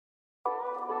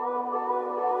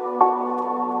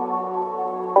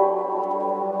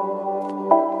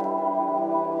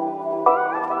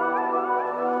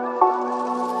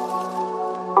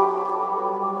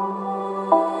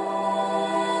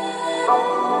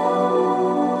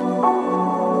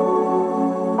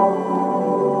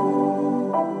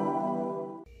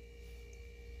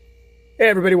Hey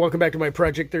everybody, welcome back to my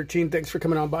Project 13. Thanks for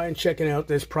coming on by and checking out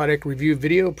this product review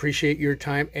video. Appreciate your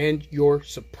time and your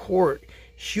support.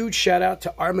 Huge shout out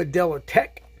to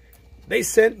ArmadilloTek. They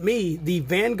sent me the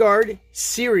Vanguard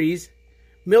series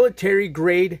military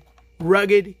grade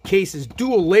rugged cases,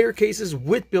 dual layer cases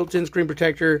with built-in screen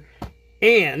protector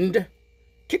and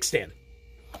kickstand.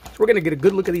 So we're going to get a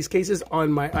good look at these cases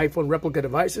on my iPhone replica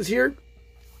devices here.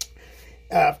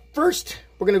 First,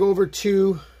 we're going to go over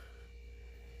to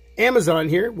Amazon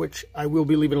here, which I will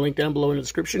be leaving a link down below in the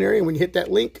description area. And when you hit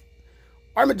that link,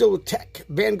 ArmadilloTek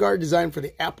Vanguard designed for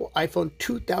the Apple iPhone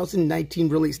 2019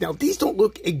 release. Now, these don't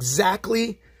look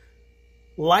exactly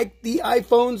like the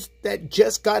iPhones that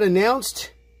just got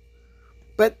announced,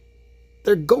 but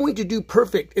they're going to do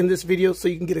perfect in this video so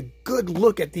you can get a good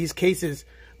look at these cases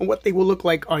and what they will look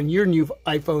like on your new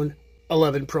iPhone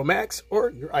 11 Pro Max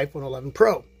or your iPhone 11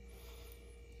 Pro.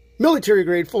 Military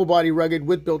grade, full body rugged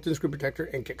with built-in screen protector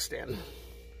and kickstand.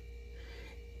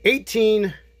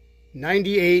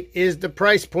 $18.98 is the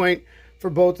price point for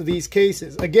both of these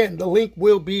cases. Again, the link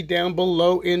will be down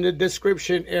below in the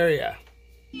description area.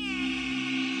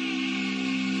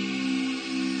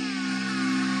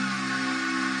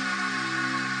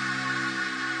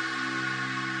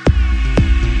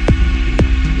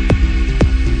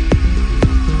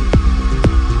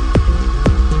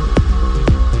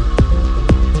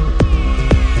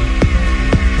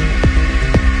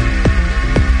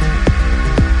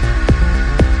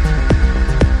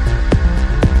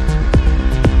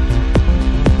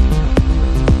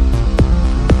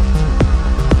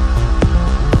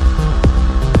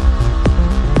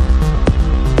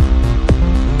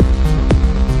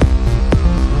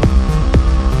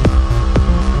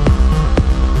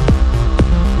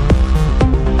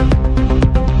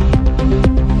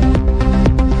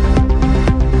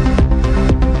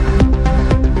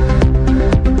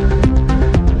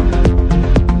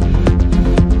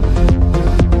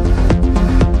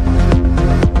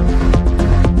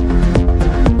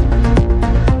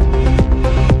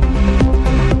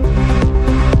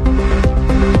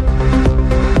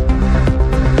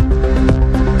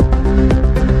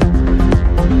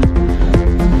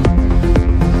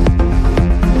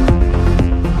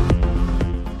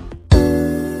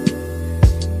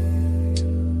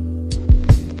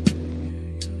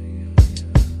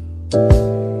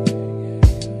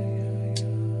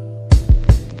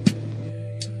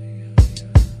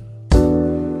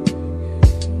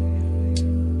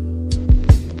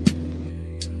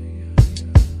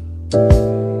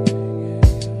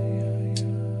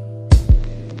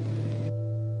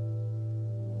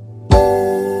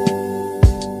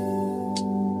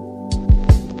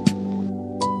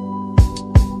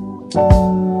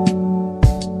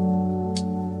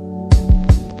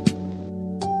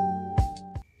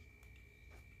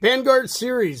 Vanguard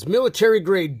series, military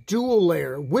grade, dual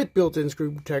layer with built-in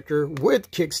screen protector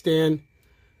with kickstand.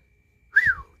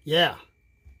 Whew, yeah,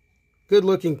 good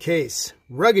looking case,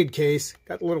 rugged case.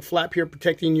 Got a little flap here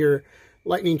protecting your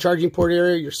lightning charging port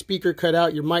area, your speaker cut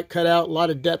out, your mic cut out. A lot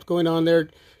of depth going on there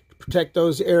to protect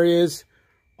those areas.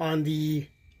 On the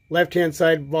left-hand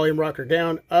side, volume rocker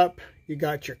down, up. You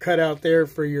got your cutout there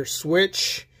for your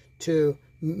switch to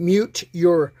mute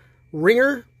your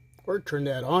ringer or turn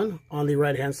that on. On the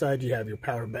right-hand side, you have your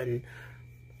power button.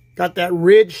 Got that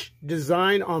ridge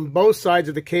design on both sides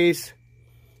of the case.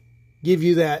 Give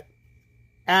you that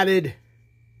added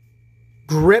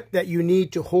grip that you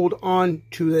need to hold on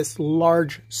to this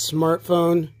large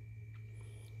smartphone.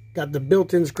 Got the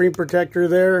built-in screen protector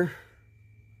there.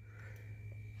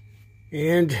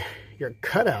 And your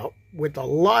cutout with a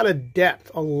lot of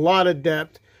depth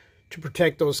to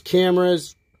protect those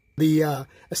cameras. The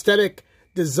aesthetic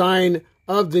design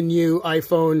of the new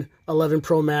iPhone 11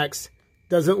 Pro Max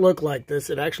doesn't look like this.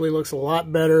 It actually looks a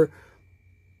lot better,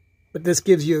 but this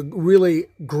gives you a really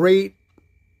great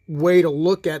way to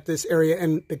look at this area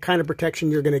and the kind of protection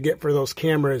you're going to get for those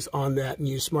cameras on that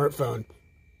new smartphone.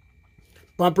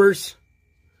 Bumpers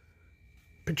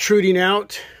protruding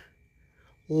out,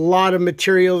 a lot of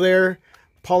material there,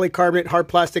 polycarbonate hard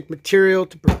plastic material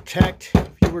to protect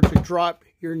if you were to drop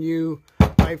your new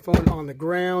iPhone on the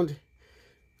ground.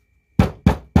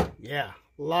 Yeah,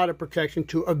 a lot of protection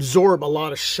to absorb a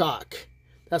lot of shock.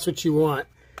 That's what you want.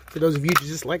 For those of you who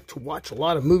just like to watch a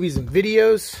lot of movies and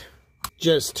videos,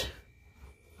 just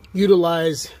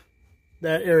utilize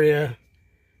that area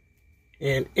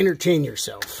and entertain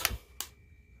yourself.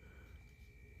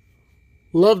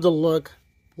 Love the look,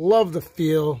 love the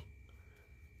feel.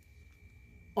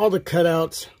 All the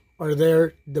cutouts are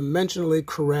there dimensionally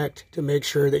correct to make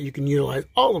sure that you can utilize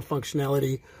all the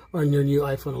functionality on your new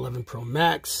iPhone 11 Pro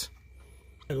Max.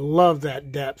 I love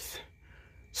that depth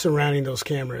surrounding those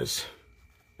cameras.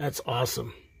 That's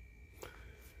awesome.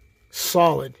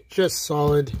 Solid, just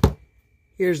solid.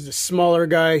 Here's the smaller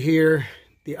guy here,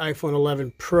 the iPhone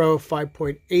 11 Pro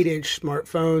 5.8-inch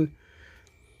smartphone.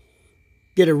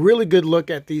 Get a really good look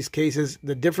at these cases.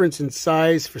 The difference in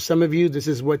size, for some of you, this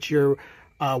is what you're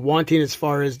wanting as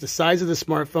far as the size of the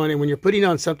smartphone. And when you're putting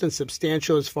on something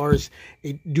substantial as far as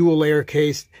a dual layer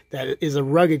case that is a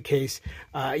rugged case,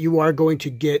 you are going to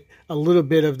get a little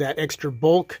bit of that extra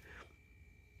bulk.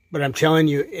 But I'm telling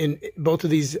you, in both of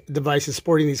these devices,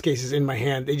 sporting these cases in my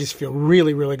hand, they just feel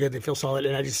really, really good. They feel solid.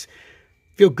 And I just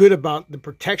feel good about the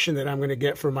protection that I'm going to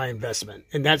get for my investment.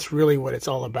 And that's really what it's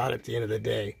all about at the end of the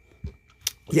day.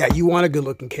 Yeah, you want a good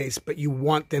looking case, but you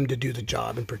want them to do the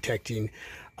job in protecting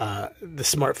the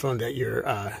smartphone that you're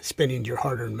spending your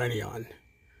hard-earned money on.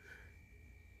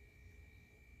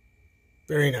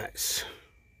 Very nice.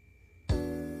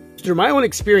 Through my own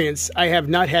experience, I have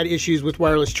not had issues with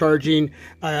wireless charging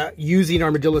using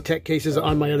ArmadilloTek cases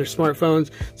on my other smartphones.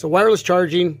 So wireless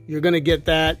charging, you're going to get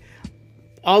that.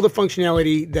 All the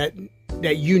functionality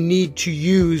that you need to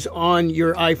use on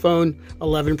your iPhone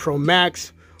 11 Pro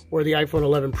Max or the iPhone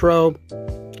 11 Pro,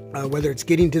 whether it's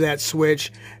getting to that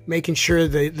switch, making sure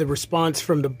the response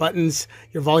from the buttons,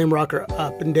 your volume rocker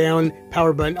up and down,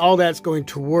 power button, all that's going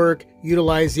to work,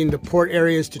 utilizing the port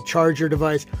areas to charge your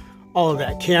device, all of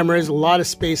that. Cameras, a lot of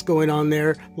space going on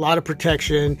there, a lot of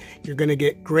protection. You're going to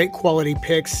get great quality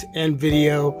pics and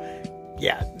video.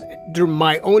 Yeah, through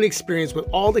my own experience with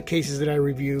all the cases that I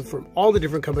review from all the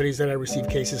different companies that I receive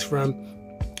cases from,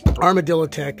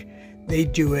 ArmadilloTek, they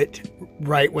do it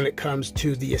right when it comes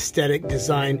to the aesthetic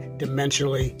design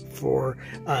dimensionally for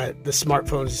the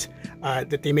smartphones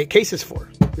that they make cases for.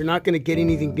 You're not going to get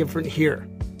anything different here.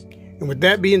 And with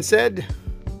that being said,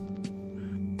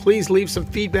 please leave some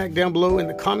feedback down below in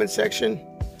the comment section.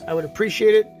 I would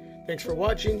appreciate it. Thanks for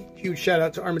watching. Huge shout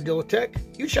out to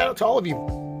ArmadilloTek. Huge shout out to all of you.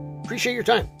 Appreciate your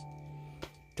time.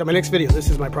 Till my next video,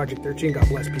 this is my Project 13. God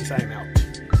bless. Peace. I am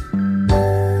out.